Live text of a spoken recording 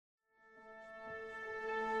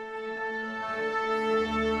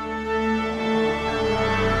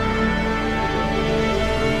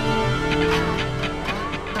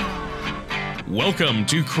Welcome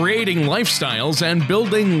to Creating Lifestyles and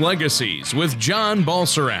Building Legacies with John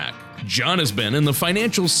Balserac. John has been in the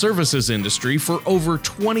financial services industry for over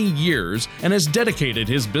 20 years and has dedicated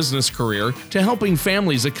his business career to helping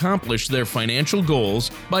families accomplish their financial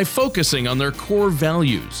goals by focusing on their core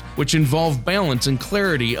values, which involve balance and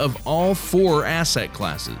clarity of all four asset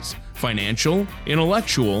classes: financial,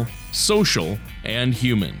 intellectual, social, and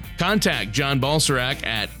human. Contact John Balserac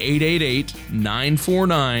at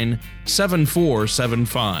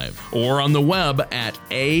 888-949-7475 or on the web at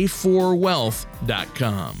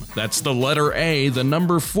a4wealth.com. That's the letter A, the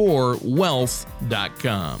number 4,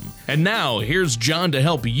 wealth.com. And now, here's John to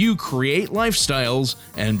help you create lifestyles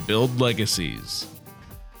and build legacies.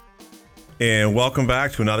 And welcome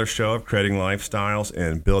back to another show of Creating Lifestyles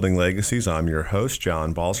and Building Legacies. I'm your host,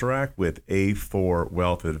 John Balserac, with A4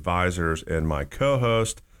 Wealth Advisors, and my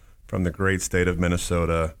co-host from the great state of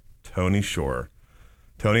Minnesota, Tony Shore.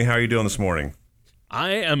 Tony, how are you doing this morning?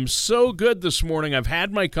 I am so good this morning. I've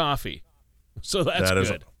had my coffee, so that's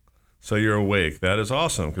good. So you're awake. That is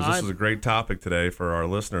awesome, because this is a great topic today for our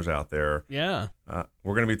listeners out there. Yeah.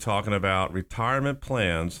 We're going to be talking about retirement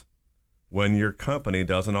plans when your company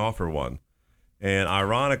doesn't offer one. And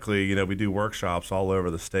ironically, we do workshops all over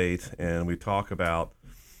the state, and we talk about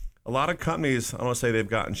a lot of companies. I don't want to say they've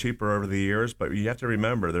gotten cheaper over the years, but you have to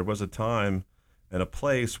remember there was a time and a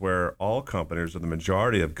place where all companies, or the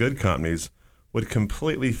majority of good companies, would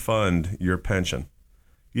completely fund your pension.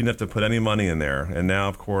 You didn't have to put any money in there. And now,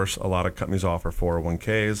 of course, a lot of companies offer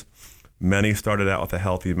 401ks. Many started out with a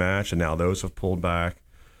healthy match, and now those have pulled back.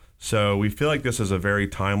 So we feel like this is a very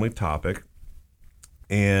timely topic.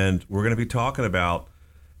 And we're going to be talking about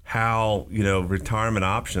how, retirement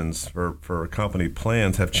options for company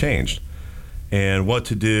plans have changed, and what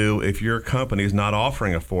to do if your company is not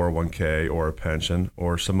offering a 401k or a pension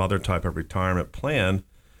or some other type of retirement plan,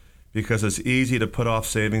 because it's easy to put off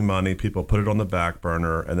saving money. People put it on the back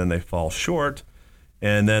burner, and then they fall short,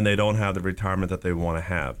 and then they don't have the retirement that they want to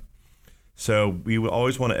have. So we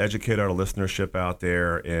always want to educate our listenership out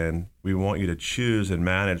there, and we want you to choose and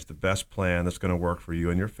manage the best plan that's going to work for you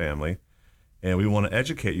and your family. And we want to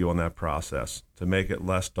educate you on that process to make it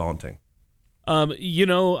less daunting.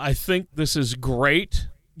 I think this is great,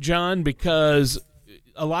 John, because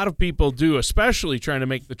a lot of people do, especially trying to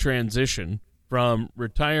make the transition from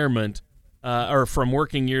retirement or from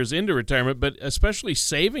working years into retirement, but especially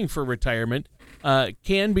saving for retirement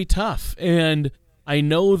can be tough. And I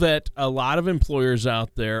know that a lot of employers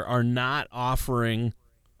out there are not offering,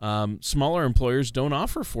 smaller employers don't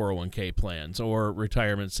offer 401k plans or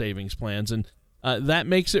retirement savings plans, and that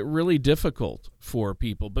makes it really difficult for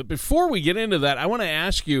people. But before we get into that, I want to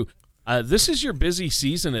ask you, this is your busy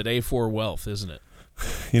season at A4 Wealth, isn't it?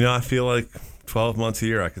 I feel like 12 months a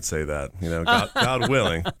year I could say that, God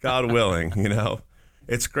willing,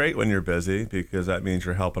 It's great when you're busy, because that means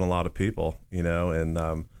you're helping a lot of people,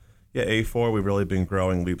 and A4, we've really been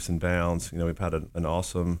growing leaps and bounds. We've had an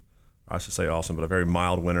awesome, I should say awesome, but a very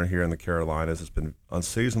mild winter here in the Carolinas. It's been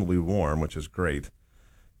unseasonably warm, which is great.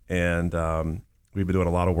 And we've been doing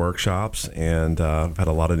a lot of workshops, and we've had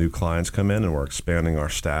a lot of new clients come in, and we're expanding our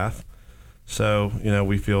staff. So,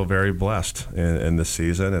 we feel very blessed in this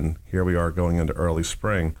season, and here we are going into early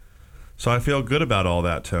spring. So I feel good about all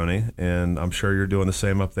that, Tony, and I'm sure you're doing the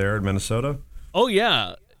same up there in Minnesota. Oh,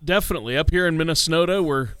 yeah. Definitely. Up here in Minnesota,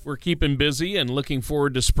 we're keeping busy and looking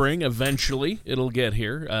forward to spring. Eventually, it'll get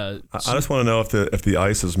here. I just want to know if the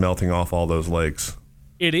ice is melting off all those lakes.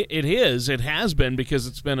 It is. It has been, because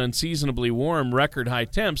it's been unseasonably warm, record high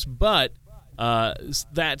temps. But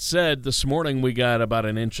that said, this morning we got about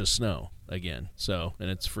an inch of snow again. And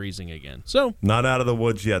it's freezing again. So not out of the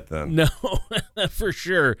woods yet, then. No, for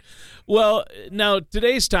sure. Well, now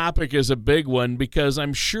today's topic is a big one, because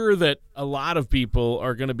I'm sure that a lot of people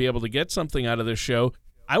are going to be able to get something out of this show.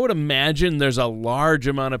 I would imagine there's a large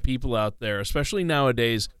amount of people out there, especially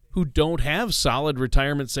nowadays, who don't have solid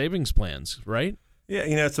retirement savings plans, right? Yeah,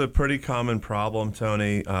 it's a pretty common problem,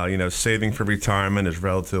 Tony. Saving for retirement is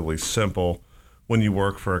relatively simple when you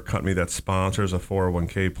work for a company that sponsors a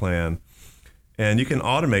 401k plan. And you can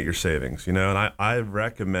automate your savings, and I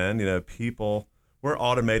recommend, people, we're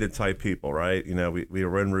automated type people, right? We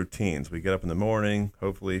are in routines. We get up in the morning.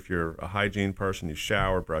 Hopefully, if you're a hygiene person, you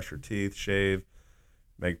shower, brush your teeth, shave,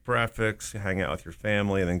 make breakfast, hang out with your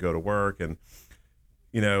family, and then go to work. And,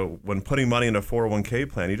 when putting money in a 401k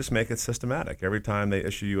plan, you just make it systematic. Every time they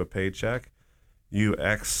issue you a paycheck, you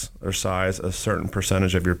exercise a certain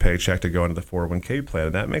percentage of your paycheck to go into the 401k plan,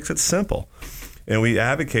 and that makes it simple. And we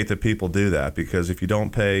advocate that people do that, because if you don't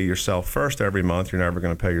pay yourself first every month, you're never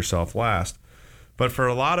going to pay yourself last. But for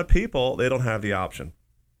a lot of people, they don't have the option.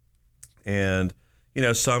 And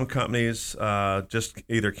Some companies just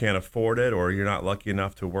either can't afford it, or you're not lucky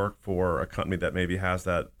enough to work for a company that maybe has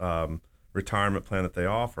that retirement plan that they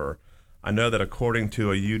offer. I know that according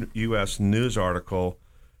to a U.S. news article,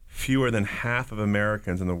 fewer than half of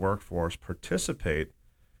Americans in the workforce participate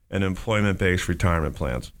in employment-based retirement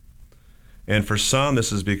plans. And for some,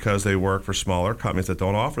 this is because they work for smaller companies that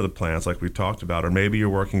don't offer the plans like we talked about, or maybe you're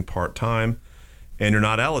working part-time and you're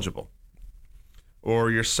not eligible.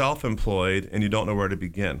 Or you're self-employed and you don't know where to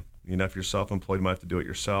begin. If you're self-employed, you might have to do it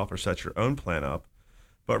yourself or set your own plan up.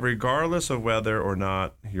 But regardless of whether or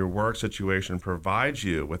not your work situation provides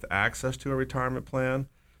you with access to a retirement plan,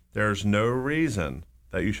 there's no reason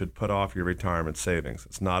that you should put off your retirement savings.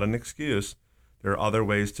 It's not an excuse. There are other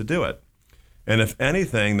ways to do it. And if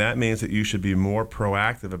anything, that means that you should be more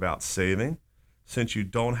proactive about saving, since you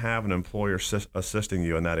don't have an employer assisting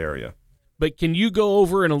you in that area. But can you go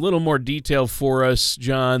over in a little more detail for us,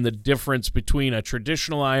 John, the difference between a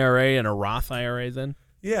traditional IRA and a Roth IRA then?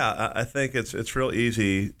 Yeah, I think it's real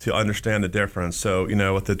easy to understand the difference. So,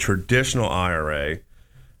 with the traditional IRA,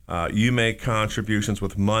 you make contributions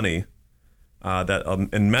with money that,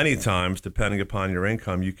 and many times, depending upon your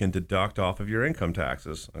income, you can deduct off of your income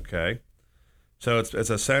taxes, okay? So it's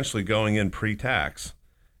essentially going in pre-tax,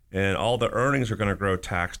 and all the earnings are going to grow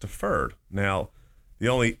tax deferred. Now, the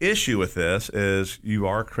only issue with this is you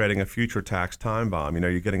are creating a future tax time bomb.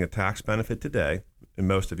 You're getting a tax benefit today, and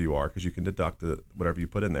most of you are, because you can deduct whatever you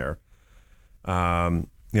put in there.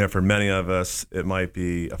 For many of us, it might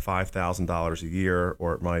be $5,000 a year,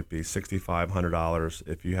 or it might be $6,500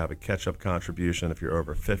 if you have a catch-up contribution if you're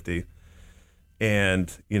over 50.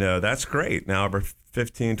 And, that's great. Now, over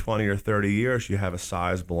 15, 20, or 30 years, you have a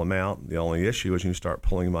sizable amount. The only issue is when you start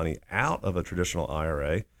pulling money out of a traditional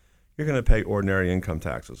IRA, you're going to pay ordinary income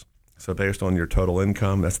taxes. So based on your total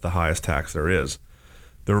income, that's the highest tax there is.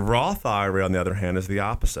 The Roth IRA, on the other hand, is the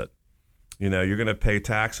opposite. You're going to pay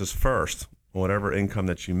taxes first on whatever income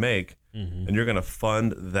that you make, and you're going to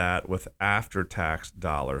fund that with after-tax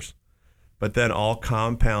dollars. But then all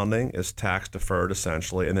compounding is tax deferred,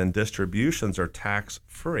 essentially, and then distributions are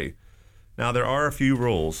tax-free. Now, there are a few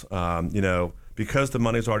rules. Because the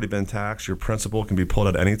money's already been taxed, your principal can be pulled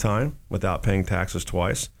at any time without paying taxes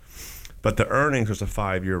twice. But the earnings, there's a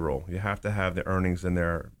 5-year rule. You have to have the earnings in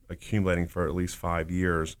there accumulating for at least 5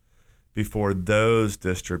 years before those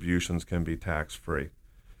distributions can be tax-free.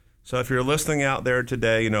 So if you're listening out there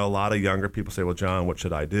today, a lot of younger people say, well, John, what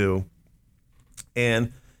should I do?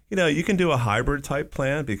 And, you can do a hybrid type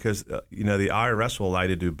plan because, the IRS will allow you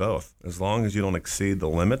to do both as long as you don't exceed the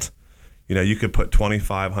limit. You could put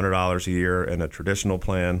 $2,500 a year in a traditional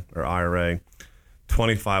plan or IRA,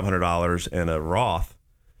 $2,500 in a Roth,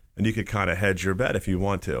 and you could kind of hedge your bet if you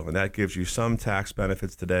want to. And that gives you some tax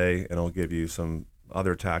benefits today, and it'll give you some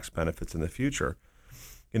other tax benefits in the future.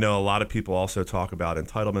 A lot of people also talk about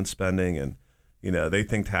entitlement spending, and, they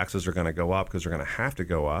think taxes are going to go up because they're going to have to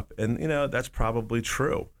go up. And, that's probably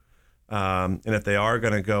true. And if they are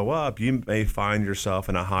going to go up, you may find yourself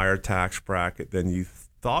in a higher tax bracket than you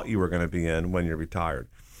thought you were going to be in when you're retired.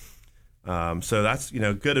 So that's,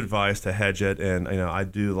 good advice to hedge it. And, I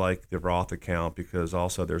do like the Roth account because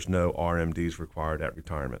also there's no RMDs required at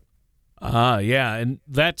retirement. Yeah. And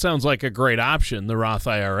that sounds like a great option, the Roth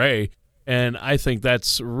IRA. And I think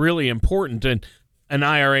that's really important. And an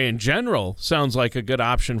IRA in general sounds like a good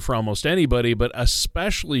option for almost anybody, but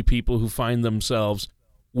especially people who find themselves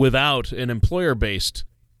without an employer-based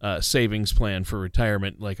savings plan for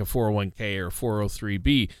retirement, like a 401k or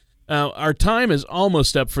 403b. Now, our time is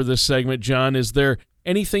almost up for this segment, John. Is there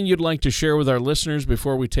anything you'd like to share with our listeners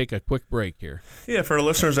before we take a quick break here? Yeah, for our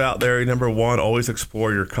listeners out there, number one, always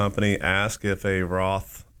explore your company. Ask if a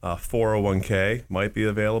Roth 401k might be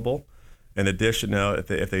available. In addition,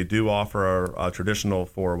 if they do offer a traditional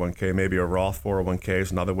 401k, maybe a Roth 401k is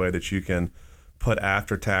another way that you can put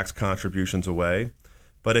after-tax contributions away.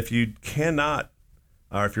 But if you cannot,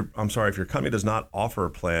 or if your company does not offer a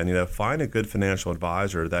plan, find a good financial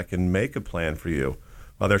advisor that can make a plan for you,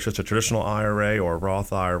 whether it's just a traditional IRA or a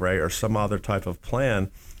Roth IRA or some other type of plan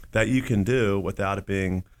that you can do without it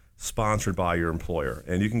being sponsored by your employer.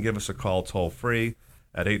 And you can give us a call toll-free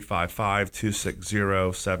at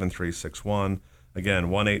 855-260-7361. Again,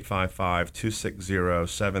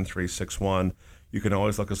 1-855-260-7361. You can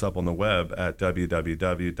always look us up on the web at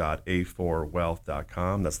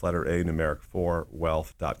www.a4wealth.com. That's letter A, numeric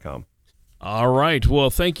 4wealth.com. All right. Well,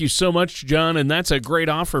 thank you so much, John. And that's a great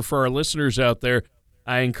offer for our listeners out there.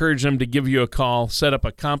 I encourage them to give you a call, set up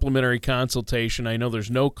a complimentary consultation. I know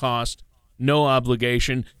there's no cost, no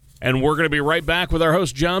obligation. And we're going to be right back with our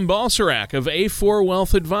host, John Balserac of A4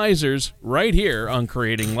 Wealth Advisors, right here on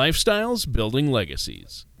Creating Lifestyles, Building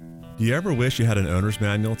Legacies. Do you ever wish you had an owner's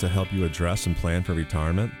manual to help you address and plan for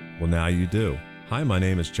retirement? Well, now you do. Hi, my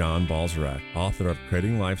name is John Balserac, author of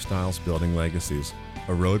Creating Lifestyles, Building Legacies,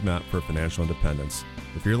 a roadmap for financial independence.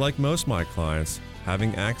 If you're like most of my clients,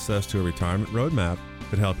 having access to a retirement roadmap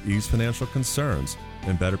could help ease financial concerns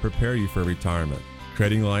and better prepare you for retirement.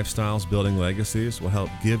 Creating Lifestyles, Building Legacies will help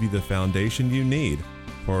give you the foundation you need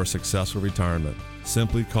for a successful retirement.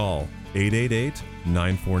 Simply call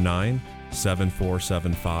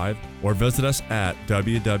 888-949-7475 or visit us at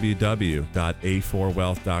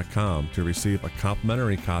www.a4wealth.com to receive a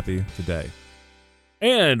complimentary copy today.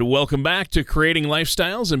 And welcome back to Creating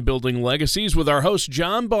Lifestyles and Building Legacies with our host,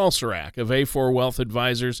 John Balserac of A4 Wealth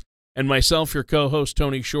Advisors, and myself, your co-host,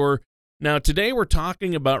 Tony Shore. Now, today we're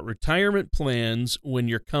talking about retirement plans when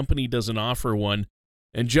your company doesn't offer one.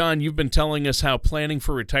 And John, you've been telling us how planning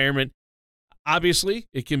for retirement, obviously,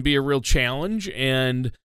 it can be a real challenge.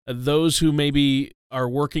 And those who maybe are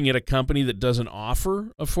working at a company that doesn't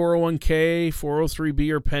offer a 401k,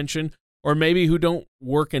 403b, or pension, or maybe who don't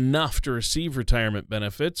work enough to receive retirement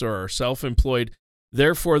benefits or are self-employed,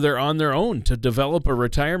 therefore they're on their own to develop a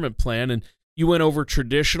retirement plan. And you went over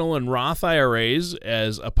traditional and Roth IRAs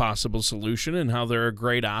as a possible solution and how they're a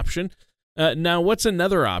great option. Now, what's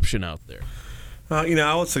another option out there?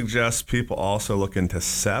 I would suggest people also look into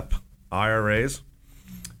SEP IRAs,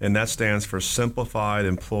 and that stands for Simplified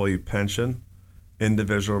Employee Pension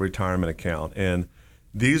Individual Retirement Account. And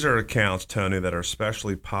these are accounts, Tony, that are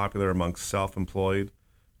especially popular amongst self-employed,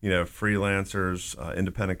 freelancers,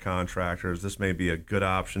 independent contractors. This may be a good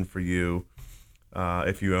option for you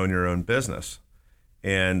if you own your own business.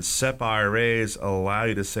 And SEP IRAs allow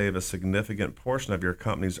you to save a significant portion of your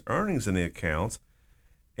company's earnings in the accounts.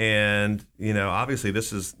 And, obviously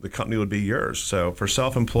the company would be yours. So for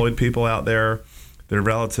self-employed people out there, they're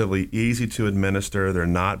relatively easy to administer. They're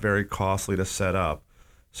not very costly to set up.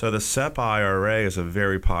 So the SEP IRA is a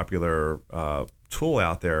very popular tool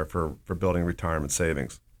out there for building retirement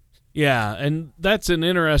savings. Yeah, and that's an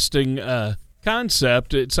interesting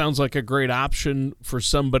concept. It sounds like a great option for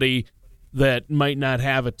somebody that might not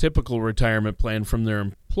have a typical retirement plan from their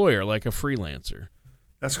employer, like a freelancer.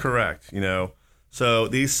 That's correct. So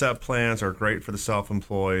these SEP plans are great for the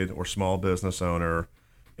self-employed or small business owner,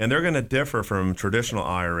 and they're going to differ from traditional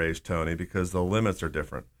IRAs, Tony, because the limits are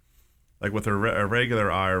different. Like with a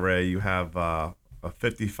regular IRA, you have a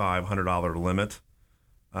 $5,500 limit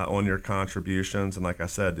on your contributions, and like I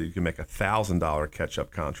said, you can make a $1,000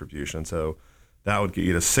 catch-up contribution. So that would get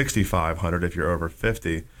you to $6,500 if you're over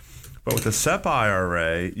 50. But with the SEP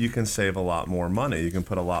IRA, you can save a lot more money. You can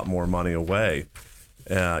put a lot more money away,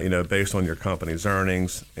 based on your company's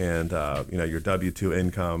earnings and your W-2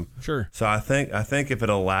 income. Sure. So I think if it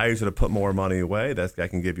allows you to put more money away, that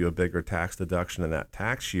can give you a bigger tax deduction in that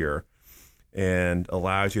tax year, and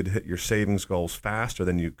allows you to hit your savings goals faster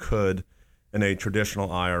than you could in a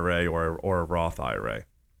traditional IRA or a Roth IRA.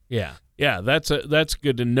 Yeah, that's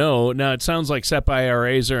good to know. Now, it sounds like SEP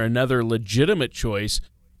IRAs are another legitimate choice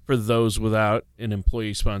for those without an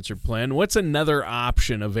employee-sponsored plan. What's another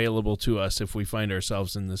option available to us if we find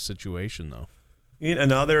ourselves in this situation, though?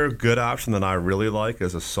 Another good option that I really like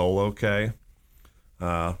is a solo K.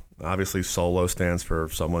 Obviously, solo stands for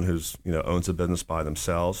someone who's owns a business by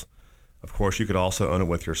themselves. Of course, you could also own it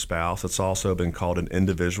with your spouse. It's also been called an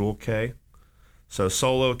individual K. So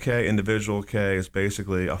solo K, individual K is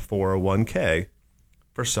basically a 401k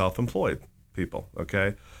for self-employed people,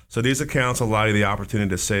 okay? So these accounts allow you the opportunity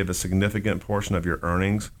to save a significant portion of your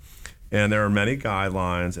earnings. And there are many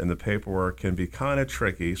guidelines, and the paperwork can be kind of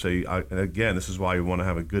tricky. So again, this is why you want to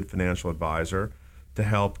have a good financial advisor to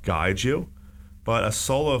help guide you. But a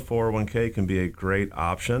solo 401k can be a great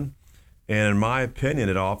option. And in my opinion,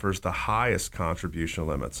 it offers the highest contribution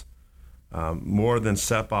limits. More than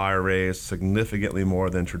SEP IRAs, significantly more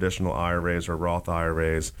than traditional IRAs or Roth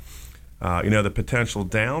IRAs. The potential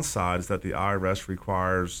downside is that the IRS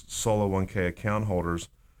requires solo 1K account holders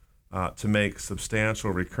to make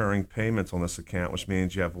substantial recurring payments on this account, which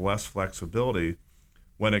means you have less flexibility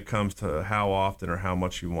when it comes to how often or how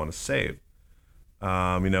much you want to save.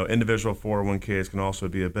 Individual 401ks can also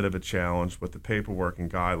be a bit of a challenge with the paperwork and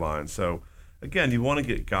guidelines. So again, you want to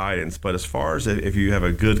get guidance, but as far as if you have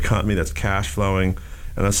a good company that's cash flowing,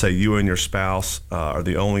 and let's say you and your spouse are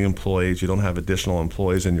the only employees, you don't have additional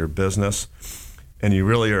employees in your business, and you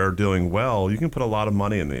really are doing well, you can put a lot of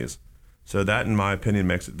money in these. So that, in my opinion,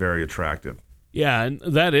 makes it very attractive. Yeah, and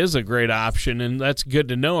that is a great option, and that's good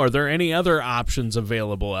to know. Are there any other options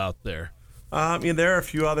available out there? There are a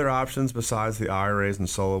few other options besides the IRAs and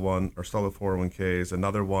solo 401ks.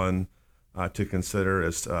 Another one to consider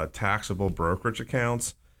is taxable brokerage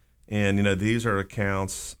accounts. And, these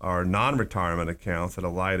are non-retirement accounts that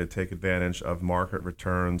allow you to take advantage of market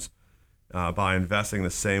returns by investing the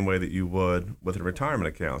same way that you would with a retirement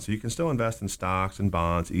account. So you can still invest in stocks and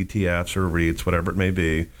bonds, ETFs or REITs, whatever it may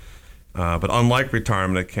be. But unlike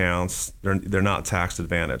retirement accounts, they're not tax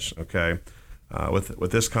advantaged, okay?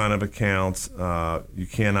 With this kind of account, you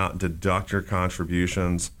cannot deduct your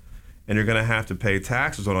contributions, and you're going to have to pay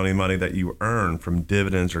taxes on any money that you earn from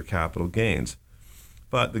dividends or capital gains.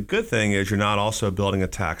 But the good thing is you're not also building a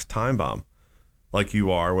tax time bomb like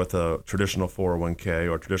you are with a traditional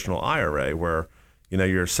 401k or traditional IRA, where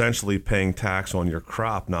you're essentially paying tax on your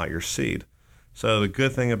crop, not your seed. So the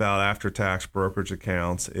good thing about after-tax brokerage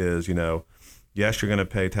accounts is, yes, you're going to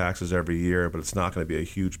pay taxes every year, but it's not going to be a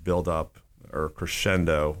huge buildup or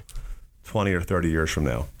crescendo 20 or 30 years from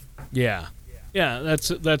now. Yeah,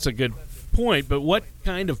 that's a good point. But what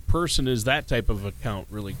kind of person is that type of account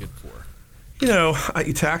really good for?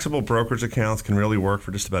 Taxable brokerage accounts can really work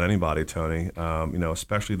for just about anybody, Tony.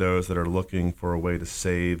 Especially those that are looking for a way to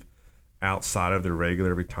save outside of their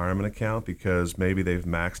regular retirement account because maybe they've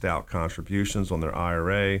maxed out contributions on their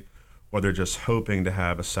IRA, or they're just hoping to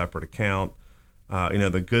have a separate account.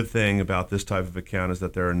 The good thing about this type of account is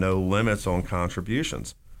that there are no limits on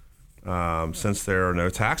contributions, since there are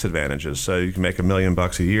no tax advantages. So you can make $1 million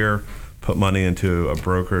a year, put money into a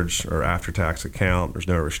brokerage or after-tax account. There's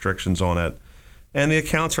no restrictions on it. And the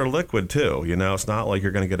accounts are liquid too. It's not like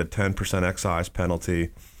you're going to get a 10% excise penalty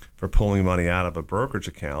for pulling money out of a brokerage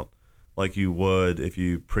account like you would if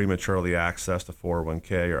you prematurely accessed a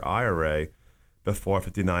 401k or IRA before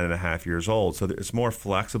 59 and a half years old. So it's more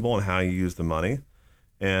flexible in how you use the money.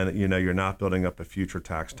 And, you're not building up a future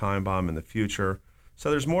tax time bomb in the future.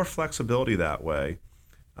 So there's more flexibility that way,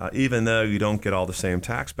 even though you don't get all the same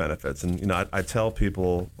tax benefits. And, I tell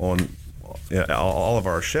people on all of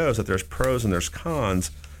our shows that there's pros and there's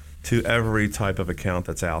cons to every type of account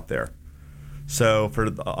that's out there. So for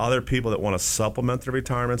the other people that want to supplement their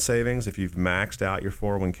retirement savings, if you've maxed out your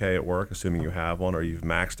 401k at work, assuming you have one, or you've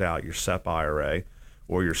maxed out your SEP IRA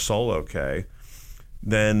or your solo K,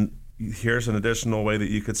 then here's an additional way that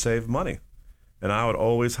you could save money. And I would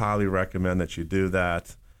always highly recommend that you do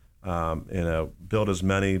that. Build as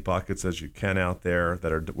many buckets as you can out there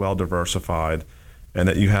that are well diversified and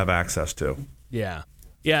that you have access to. Yeah,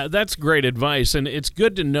 that's great advice. And it's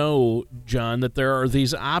good to know, John, that there are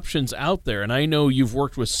these options out there. And I know you've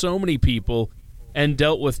worked with so many people and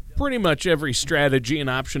dealt with pretty much every strategy and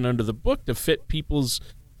option under the book to fit people's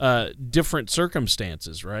different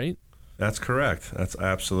circumstances, right? That's correct. That's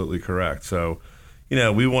absolutely correct. So,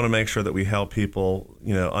 we want to make sure that we help people,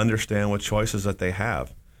 understand what choices that they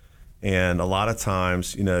have. And a lot of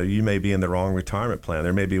times, you may be in the wrong retirement plan.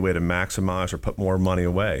 There may be a way to maximize or put more money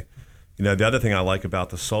away. The other thing I like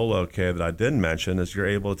about the solo K that I didn't mention is you're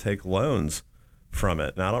able to take loans from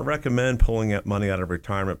it. Now, I don't recommend pulling money out of a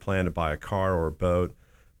retirement plan to buy a car or a boat,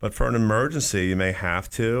 but for an emergency, you may have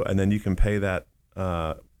to, and then you can pay the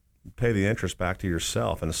interest back to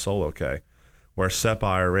yourself in a solo K, where SEP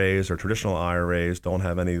IRAs or traditional IRAs don't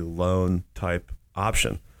have any loan type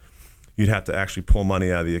option. You'd have to actually pull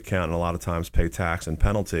money out of the account and a lot of times pay tax and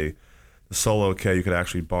penalty. The solo K, you could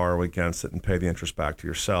actually borrow against it and pay the interest back to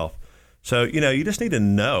yourself. So, you just need to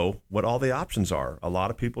know what all the options are. A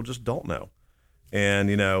lot of people just don't know.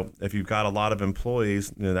 And, if you've got a lot of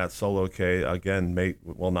employees, that solo K, again,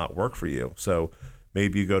 will not work for you. So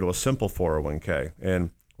maybe you go to a simple 401k.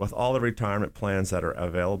 And with all the retirement plans that are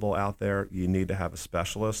available out there, you need to have a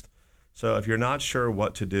specialist. So if you're not sure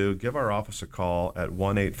what to do, give our office a call at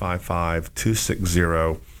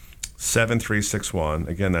 1-855-260-7361.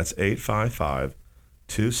 Again, that's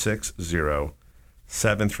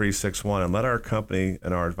 855-260-7361. And let our company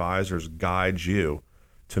and our advisors guide you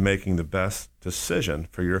to making the best decision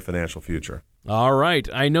for your financial future. All right.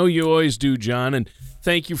 I know you always do, John, and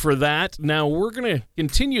thank you for that. Now, we're going to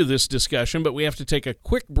continue this discussion, but we have to take a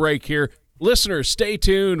quick break here. Listeners, stay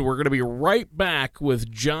tuned. We're going to be right back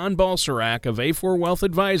with John Balserac of A4 Wealth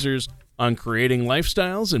Advisors on creating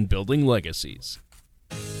lifestyles and building legacies.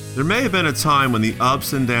 There may have been a time when the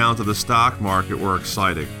ups and downs of the stock market were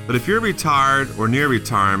exciting, but if you're retired or near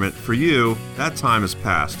retirement, for you, that time is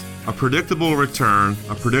past. A predictable return,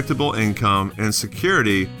 a predictable income, and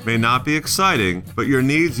security may not be exciting, but your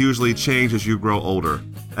needs usually change as you grow older.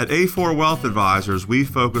 At A4 Wealth Advisors, we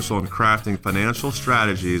focus on crafting financial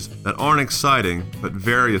strategies that aren't exciting, but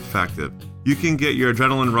very effective. You can get your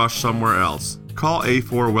adrenaline rush somewhere else. Call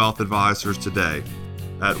A4 Wealth Advisors today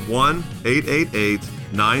at 1-888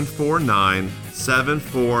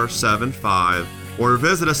 888-949-7475 or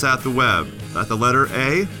visit us at the web at the letter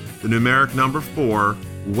A, the numeric number 4,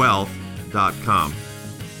 wealth.com.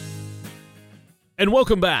 And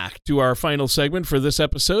welcome back to our final segment for this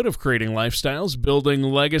episode of Creating Lifestyles, Building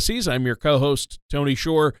Legacies. I'm your co-host, Tony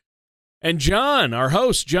Shore. And John, our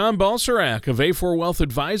host, John Balserac of A4 Wealth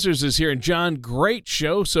Advisors is here. And John, great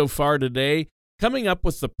show so far today, coming up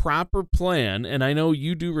with the proper plan. And I know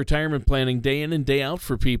you do retirement planning day in and day out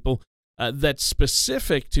for people that's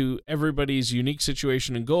specific to everybody's unique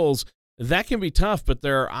situation and goals. That can be tough, but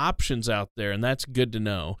there are options out there, and that's good to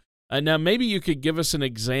know. Now, maybe you could give us an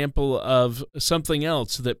example of something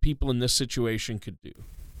else that people in this situation could do.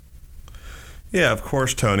 Yeah, of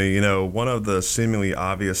course, Tony. You know, one of the seemingly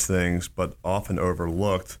obvious things, but often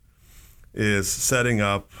overlooked, is setting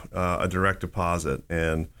up a direct deposit.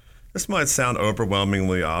 And this might sound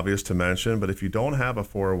overwhelmingly obvious to mention, but if you don't have a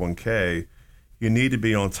 401k, you need to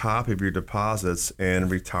be on top of your deposits and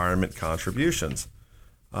retirement contributions.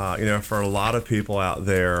 For a lot of people out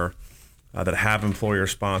there that have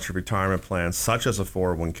employer-sponsored retirement plans, such as a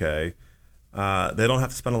 401k, they don't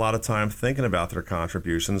have to spend a lot of time thinking about their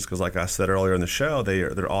contributions because, like I said earlier in the show,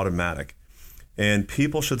 they're automatic. And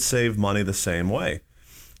people should save money the same way.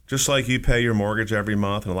 Just like you pay your mortgage every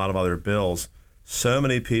month and a lot of other bills, so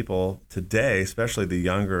many people today, especially the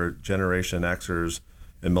younger generation Xers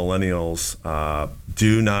and millennials,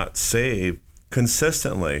 do not save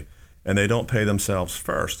consistently, and they don't pay themselves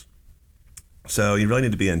first. So you really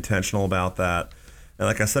need to be intentional about that. And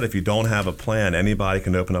like I said, if you don't have a plan, anybody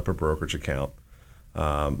can open up a brokerage account.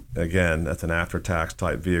 Again, that's an after-tax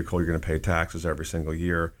type vehicle. You're going to pay taxes every single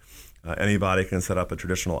year. Anybody can set up a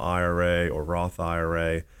traditional IRA or Roth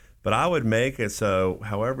IRA. But I would make it so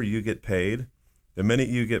however you get paid, the minute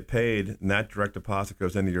you get paid and that direct deposit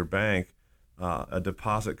goes into your bank, a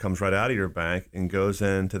deposit comes right out of your bank and goes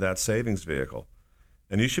into that savings vehicle.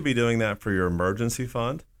 And you should be doing that for your emergency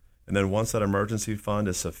fund. And then once that emergency fund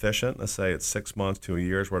is sufficient, let's say it's 6 months to a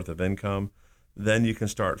year's worth of income, then you can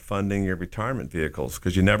start funding your retirement vehicles,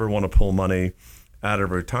 because you never want to pull money out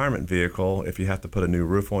of a retirement vehicle if you have to put a new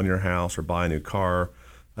roof on your house or buy a new car.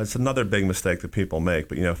 That's another big mistake that people make.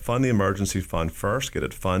 But, fund the emergency fund first, get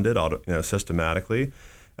it funded systematically,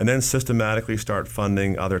 and then systematically start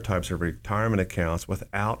funding other types of retirement accounts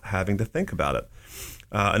without having to think about it.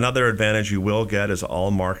 Another advantage you will get is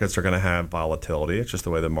all markets are going to have volatility. It's just the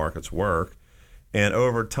way the markets work. And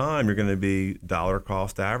over time, you're going to be dollar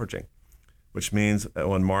cost averaging, which means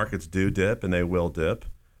when markets do dip, and they will dip,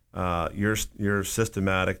 your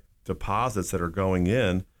systematic deposits that are going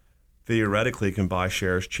in theoretically can buy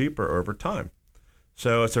shares cheaper over time.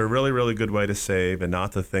 So it's a really, really good way to save and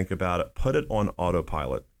not to think about it. Put it on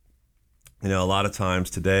autopilot. A lot of times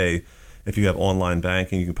today, if you have online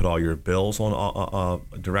banking, you can put all your bills on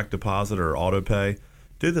direct deposit or auto pay.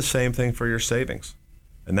 Do the same thing for your savings.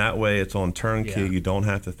 And that way it's on turnkey. Yeah. You don't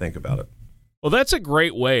have to think about it. Well, that's a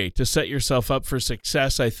great way to set yourself up for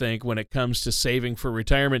success, I think, when it comes to saving for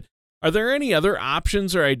retirement. Are there any other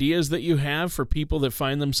options or ideas that you have for people that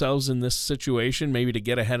find themselves in this situation, maybe to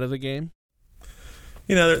get ahead of the game?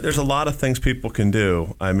 There's a lot of things people can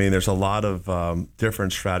do. I mean, there's a lot of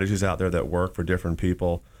different strategies out there that work for different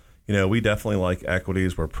people. We definitely like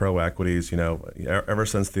equities. We're pro equities. Ever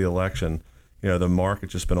since the election, the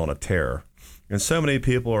market's just been on a tear. And so many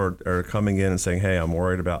people are coming in and saying, hey, I'm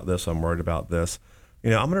worried about this. I'm worried about this. I'm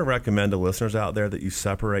going to recommend to listeners out there that you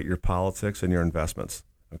separate your politics and your investments.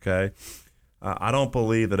 Okay. I don't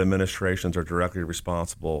believe that administrations are directly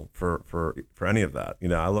responsible for any of that.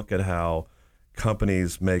 I look at how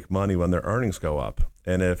companies make money when their earnings go up.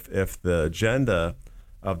 And if the agenda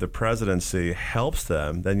of the presidency helps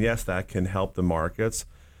them, then yes, that can help the markets.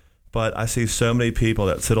 But I see so many people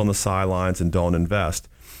that sit on the sidelines and don't invest.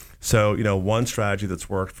 So, one strategy that's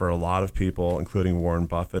worked for a lot of people, including Warren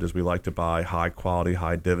Buffett, is we like to buy high quality,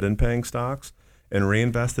 high dividend paying stocks and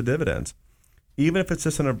reinvest the dividends, even if it's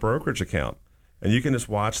just in a brokerage account. And you can just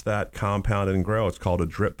watch that compound and grow. It's called a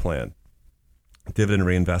DRIP plan, dividend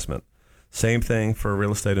reinvestment. Same thing for a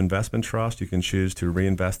real estate investment trust. You can choose to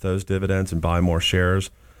reinvest those dividends and buy more shares.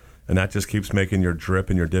 And that just keeps making your DRIP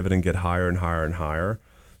and your dividend get higher and higher and higher.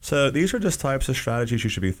 So these are just types of strategies you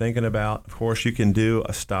should be thinking about. Of course, you can do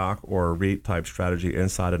a stock or a REIT type strategy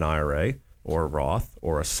inside an IRA or a Roth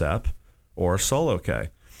or a SEP or a solo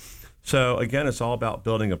K. So again, it's all about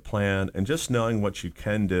building a plan and just knowing what you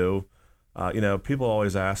can do. People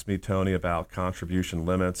always ask me, Tony, about contribution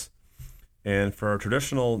limits. And for a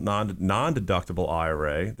traditional non-deductible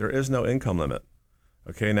IRA, there is no income limit.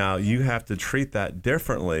 Okay, now you have to treat that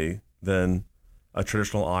differently than a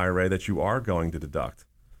traditional IRA that you are going to deduct.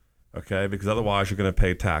 okay? Because otherwise you're going to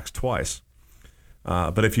pay tax twice.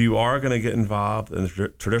 But if you are going to get involved in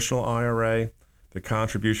the traditional IRA, the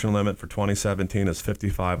contribution limit for 2017 is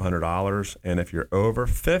 $5,500. And if you're over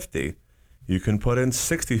 50, you can put in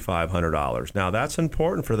 $6,500. Now, that's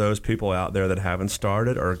important for those people out there that haven't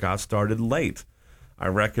started or got started late. I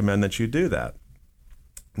recommend that you do that.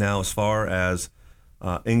 Now, as far as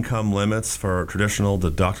income limits for traditional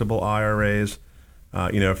deductible IRAs,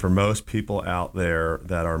 for most people out there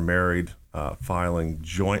that are married filing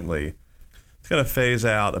jointly, it's going to phase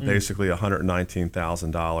out at basically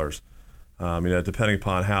 $119,000. Depending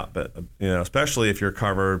upon how, but especially if you're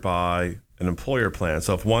covered by an employer plan.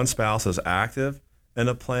 So if one spouse is active in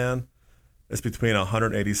a plan, it's between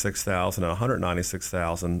 $186,000 and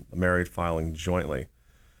 $196,000 married filing jointly.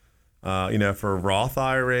 For Roth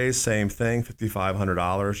IRAs, same thing,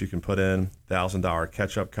 $5,500. You can put in $1,000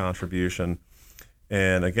 catch-up contribution.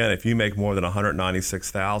 And again, if you make more than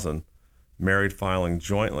 $196,000 married filing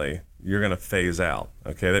jointly, you're going to phase out.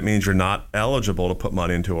 Okay, that means you're not eligible to put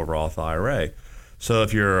money into a Roth IRA. So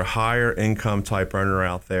if you're a higher income type earner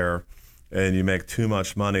out there and you make too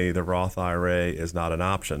much money, the Roth IRA is not an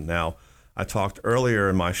option. Now, I talked earlier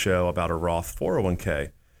in my show about a Roth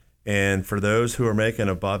 401k. And for those who are making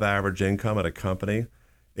above average income at a company,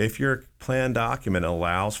 if your plan document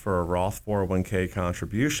allows for a Roth 401k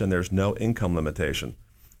contribution, there's no income limitation.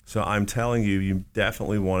 So I'm telling you, you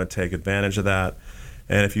definitely want to take advantage of that.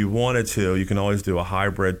 And if you wanted to, you can always do a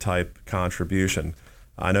hybrid type contribution.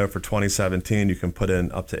 I know for 2017, you can put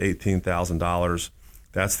in up to $18,000.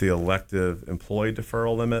 That's the elective employee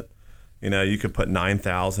deferral limit. You could put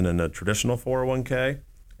 $9,000 in a traditional 401k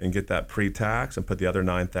and get that pre-tax, and put the other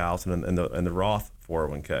 $9,000 in the Roth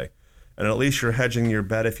 401k. And at least you're hedging your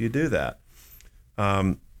bet if you do that.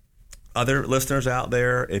 Other listeners out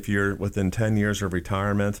there, if you're within 10 years of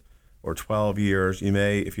retirement or 12 years, you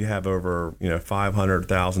may, if you have over $500,000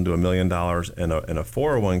 to $1 million in a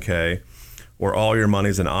 401k, or all your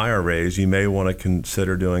money's in IRAs, you may want to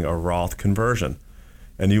consider doing a Roth conversion.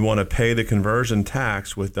 And you want to pay the conversion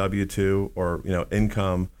tax with W-2 or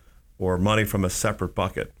income or money from a separate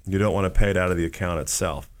bucket. You don't want to pay it out of the account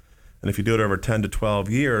itself. And if you do it over 10 to 12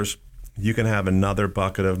 years, you can have another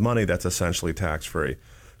bucket of money that's essentially tax-free.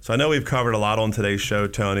 So I know we've covered a lot on today's show,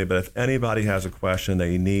 Tony, but if anybody has a question,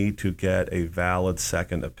 they need to get a valid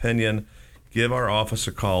second opinion, give our office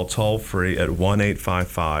a call toll-free at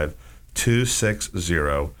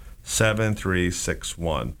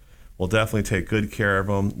 1-855-260-7361. We'll definitely take good care of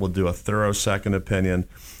them. We'll do a thorough second opinion,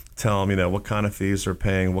 tell them, what kind of fees they're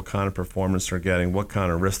paying, what kind of performance they're getting, what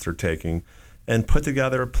kind of risks they're taking, and put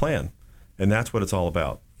together a plan. And that's what it's all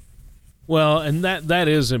about. Well, and that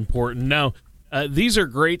is important. Now, these are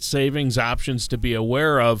great savings options to be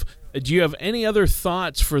aware of. Do you have any other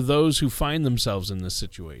thoughts for those who find themselves in this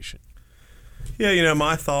situation? Yeah,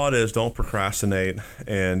 my thought is don't procrastinate,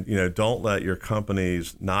 and, don't let your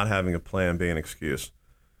company's not having a plan be an excuse.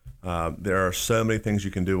 There are so many things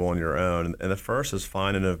you can do on your own. And the first is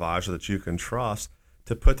find an advisor that you can trust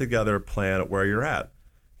to put together a plan at where you're at.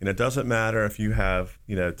 It doesn't matter if you have,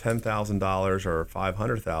 $10,000 or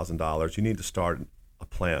 $500,000, you need to start a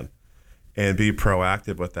plan and be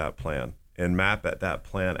proactive with that plan and map that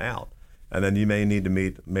plan out. And then you may need to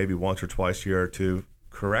meet maybe once or twice a year to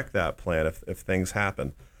correct that plan if things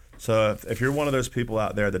happen. So if you're one of those people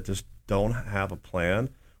out there that just don't have a plan,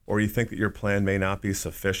 or you think that your plan may not be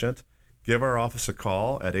sufficient, give our office a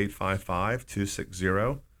call at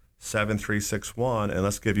 855-260-7361, and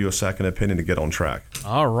let's give you a second opinion to get on track.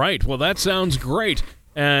 All right. Well, that sounds great.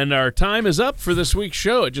 And our time is up for this week's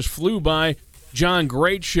show. It just flew by. John,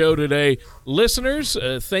 great show today. Listeners,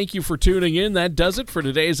 thank you for tuning in. That does it for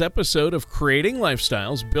today's episode of Creating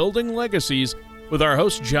Lifestyles, Building Legacies with our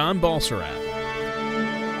host, John Balsarat.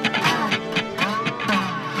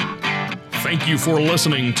 Thank you for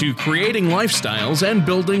listening to Creating Lifestyles and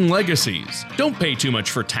Building Legacies. Don't pay too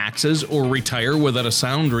much for taxes or retire without a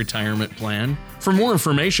sound retirement plan. For more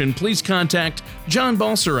information, please contact John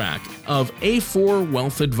Balsarak of A4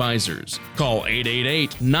 Wealth Advisors. Call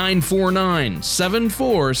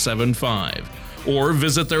 888-949-7475 or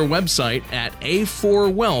visit their website at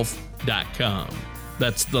a4wealth.com.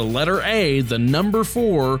 That's the letter A, the number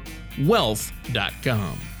 4,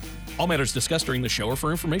 wealth.com. All matters discussed during the show are for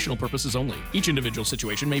informational purposes only. Each individual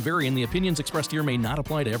situation may vary, and the opinions expressed here may not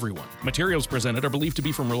apply to everyone. Materials presented are believed to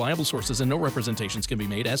be from reliable sources, and no representations can be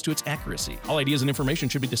made as to its accuracy. All ideas and information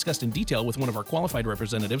should be discussed in detail with one of our qualified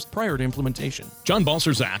representatives prior to implementation. John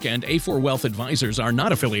Balsarak and A4 Wealth Advisors are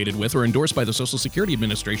not affiliated with or endorsed by the Social Security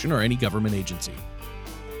Administration or any government agency.